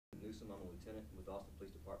Newsom. I'm a lieutenant with the Austin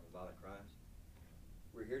Police Department Violent Crimes.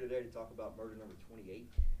 We're here today to talk about murder number 28,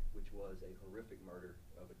 which was a horrific murder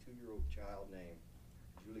of a 2-year-old child named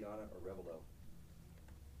Juliana Arevalo.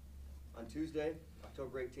 On Tuesday,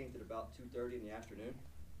 October 18th at about 2:30 in the afternoon,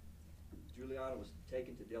 Juliana was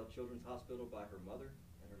taken to Dale Children's Hospital by her mother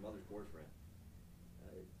and her mother's boyfriend.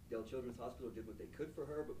 Dale Children's Hospital did what they could for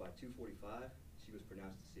her, but by 2:45, she was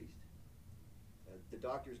pronounced deceased. The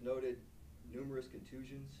doctors noted numerous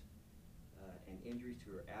contusions and injuries to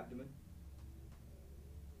her abdomen.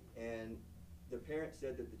 And the parents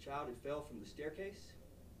said that the child had fell from the staircase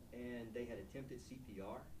and they had attempted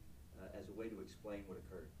CPR as a way to explain what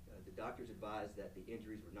occurred. The doctors advised that the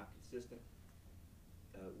injuries were not consistent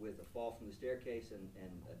with a fall from the staircase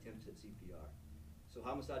and attempts at CPR. So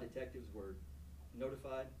homicide detectives were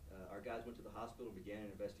notified. Our guys went to the hospital, began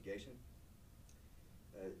an investigation.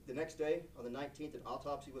 The next day, on the 19th, an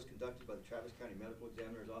autopsy was conducted by the Travis County Medical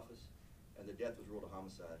Examiner's Office, and the death was ruled a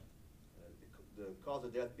homicide. The cause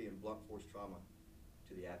of death being blunt force trauma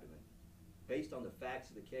to the abdomen. Based on the facts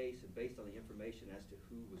of the case and based on the information as to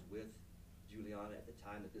who was with Juliana at the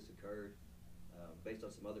time that this occurred, based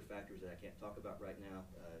on some other factors that I can't talk about right now,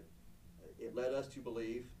 it led us to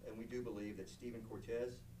believe, and we do believe, that Stephen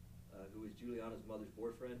Cortez, who is Juliana's mother's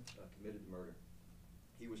boyfriend, committed the murder.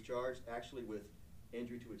 He was charged actually with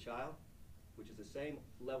injury to a child, which is the same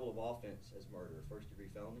level of offense as murder, a first-degree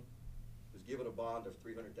felony. Was given a bond of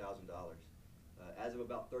 $300,000. As of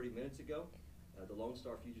about 30 minutes ago, the Lone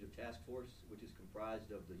Star Fugitive Task Force, which is comprised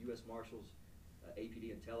of the U.S. Marshals,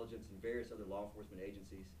 APD Intelligence, and various other law enforcement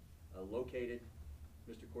agencies, located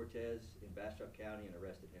Mr. Cortez in Bastrop County and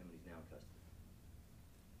arrested him, and he's now in custody.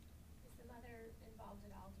 Is the mother involved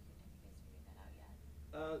at all? Have you guys figured that out yet?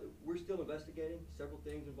 We're still investigating several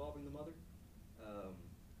things involving the mother.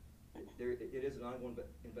 It is an ongoing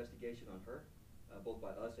investigation on her, both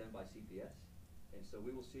by us and by CPS. And so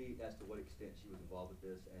we will see as to what extent she was involved with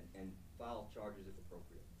this and file charges if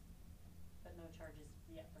appropriate. But no charges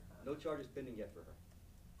yet for her? No charges pending yet for her.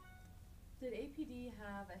 Did APD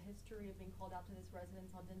have a history of being called out to this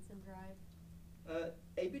residence on Denson Drive?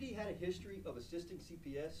 APD had a history of assisting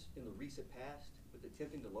CPS in the recent past with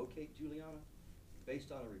attempting to locate Juliana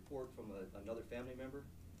based on a report from another family member.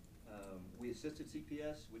 We assisted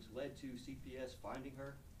CPS, which led to CPS finding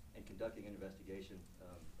her and conducting an investigation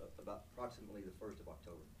about approximately the 1st of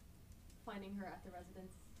October. Finding her at the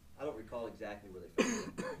residence? I don't recall exactly where they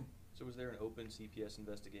found her. So was there an open CPS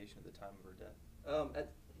investigation at the time of her death?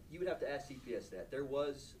 You would have to ask CPS that. There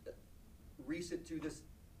was, recent to this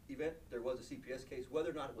event, there was a CPS case. Whether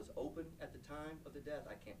or not it was open at the time of the death,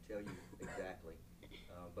 I can't tell you exactly.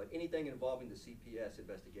 But anything involving the CPS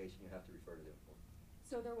investigation, you have to refer to them for.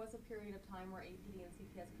 So there was a period of time where APD and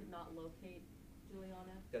CPS could not locate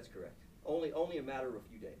Juliana? That's correct. Only a matter of a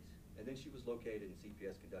few days. And then she was located and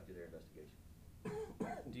CPS conducted their investigation.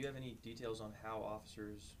 Do you have any details on how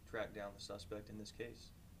officers track down the suspect in this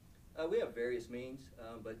case? We have various means,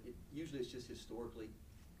 but usually it's just historically.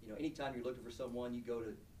 You know, anytime you're looking for someone,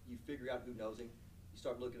 you figure out who knows him, you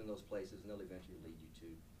start looking in those places, and they'll eventually lead you to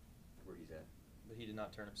where he's at. But he did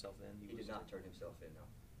not turn himself in? He did not turn himself in, no.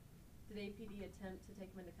 Did APD attempt to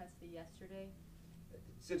take him into custody yesterday?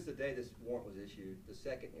 Since the day this warrant was issued, the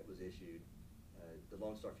second it was issued, the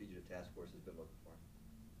Lone Star Fugitive Task Force has been looking for him.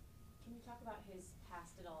 Can you talk about his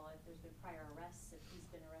past at all? If there's been prior arrests, if he's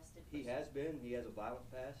been arrested? He has been. He has a violent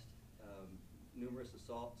past, numerous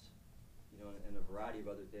assaults, and a variety of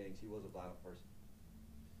other things. He was a violent person.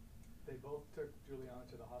 They both took Juliana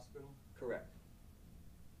to the hospital? Correct.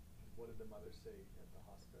 What did the mother say at the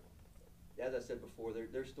hospital? As I said before,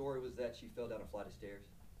 their story was that she fell down a flight of stairs,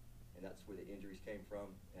 and that's where the injuries came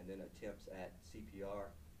from, and then attempts at CPR,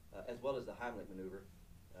 as well as the Heimlich maneuver,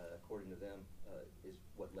 according to them, is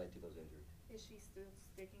what led to those injuries. Is she still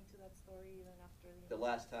sticking to that story even after the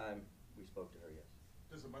last time we spoke to her, yes.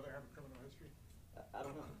 Does the mother have a criminal history? I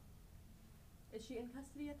don't know. Is she in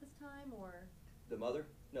custody at this time, or? The mother?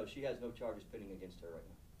 No, she has no charges pending against her right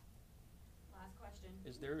now. Last question.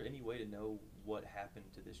 Is there any way to know what happened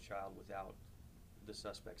to this child without the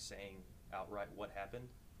suspect saying outright what happened?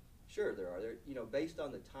 Sure, there are. Based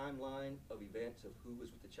on the timeline of events of who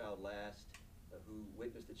was with the child last, who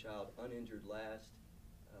witnessed the child uninjured last,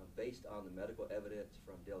 based on the medical evidence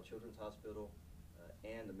from Dale Children's Hospital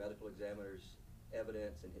and the medical examiner's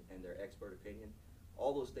evidence and their expert opinion,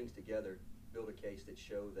 all those things together build a case that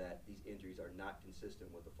show that these injuries are not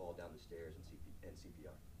consistent with the fall down the stairs and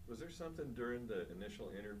CPR. Was there something during the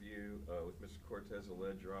initial interview with Mr. Cortez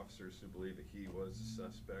alleged your officers who believed that he was a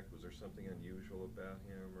suspect? Was there something unusual about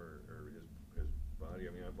him or his body?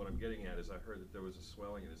 I mean, what I'm getting at is I heard that there was a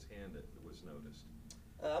swelling in his hand that was noticed.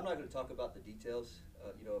 I'm not going to talk about the details,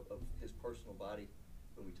 of his personal body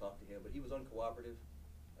when we talked to him, but he was uncooperative.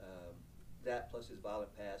 That plus his violent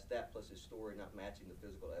past, that plus his story not matching the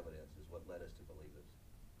physical evidence is what led us to believe this.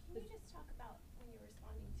 Can you just talk about when you're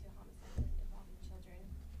responding to homicides involving children?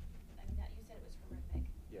 I mean, that you said it was horrific.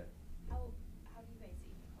 Yeah. How do you guys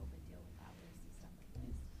even cope and deal with that when you see stuff like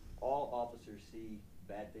this? All officers see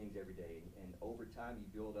bad things every day, and over time you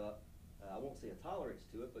build up, I won't say a tolerance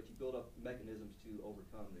to it, but you build up mechanisms to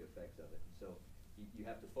overcome the effects of it. So you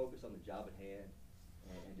have to focus on the job at hand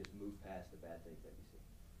and just move past the bad things that you see.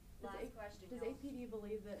 Last question. Does how- APD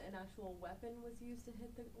believe that an actual weapon was used to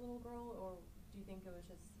hit the little girl, or do you think it was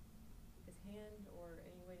just his hand, or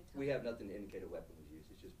any way to tell? We have nothing to indicate a weapon was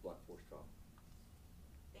used. It's just blunt force trauma.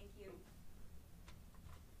 Thank you.